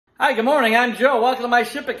Hi, good morning. I'm Joe. Welcome to my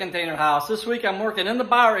shipping container house. This week I'm working in the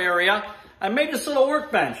bar area. I made this little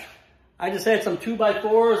workbench. I just had some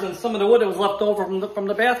 2x4s and some of the wood that was left over from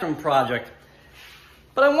the bathroom project.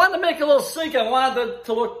 But I wanted to make a little sink. I wanted it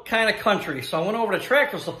to look kind of country. So I went over to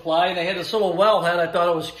Tractor Supply and they had this little well head. I thought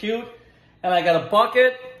it was cute. And I got a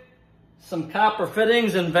bucket, some copper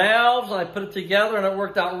fittings and valves, and I put it together and it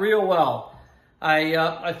worked out real well.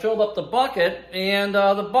 I filled up the bucket and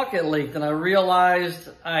the bucket leaked, and I realized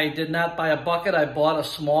I did not buy a bucket. I bought a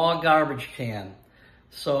small garbage can.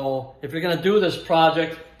 So if you're going to do this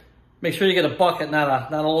project, make sure you get a bucket,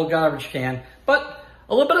 not a little garbage can. But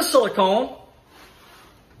a little bit of silicone.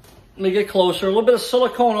 Let me get closer. A little bit of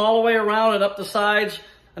silicone all the way around and up the sides,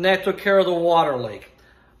 and that took care of the water leak.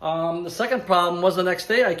 The second problem was the next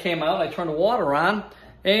day I came out, I turned the water on,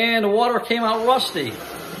 and the water came out rusty.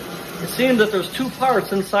 It seems that there's two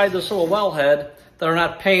parts inside this little wellhead that are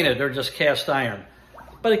not painted, they're just cast iron.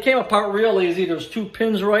 But it came apart real easy. There's two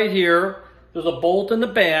pins right here, there's a bolt in the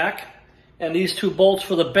back, and these two bolts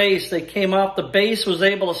for the base, they came off. The base was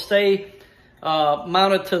able to stay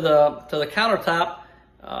mounted to the countertop,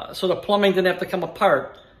 so the plumbing didn't have to come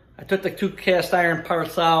apart. I took the two cast iron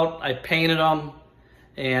parts out, I painted them,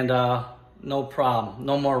 and no problem,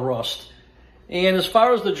 no more rust. And as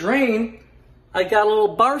far as the drain, I got a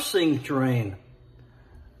little bar sink drain.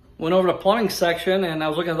 Went over to the plumbing section and I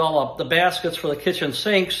was looking at all the baskets for the kitchen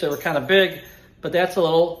sinks. They were kind of big, but that's a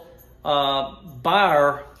little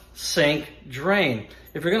bar sink drain.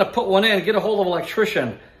 If you're gonna put one in, get a hold of an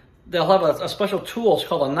electrician. They'll have a special tool, it's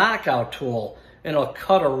called a knockout tool, and it'll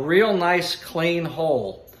cut a real nice clean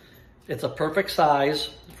hole. It's a perfect size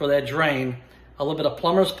for that drain. A little bit of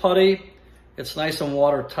plumber's putty, it's nice and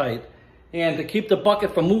watertight. And to keep the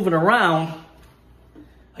bucket from moving around,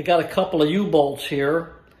 I got a couple of U-bolts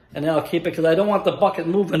here, and that'll keep it, because I don't want the bucket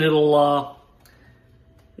moving. It'll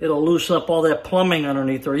loosen up all that plumbing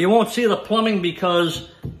underneath there. You won't see the plumbing because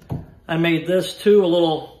I made this too, a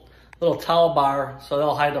little towel bar, so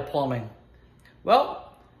that'll hide the plumbing.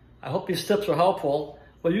 Well, I hope these tips are helpful.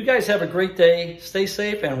 Well, you guys have a great day. Stay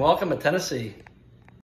safe and welcome to Tennessee.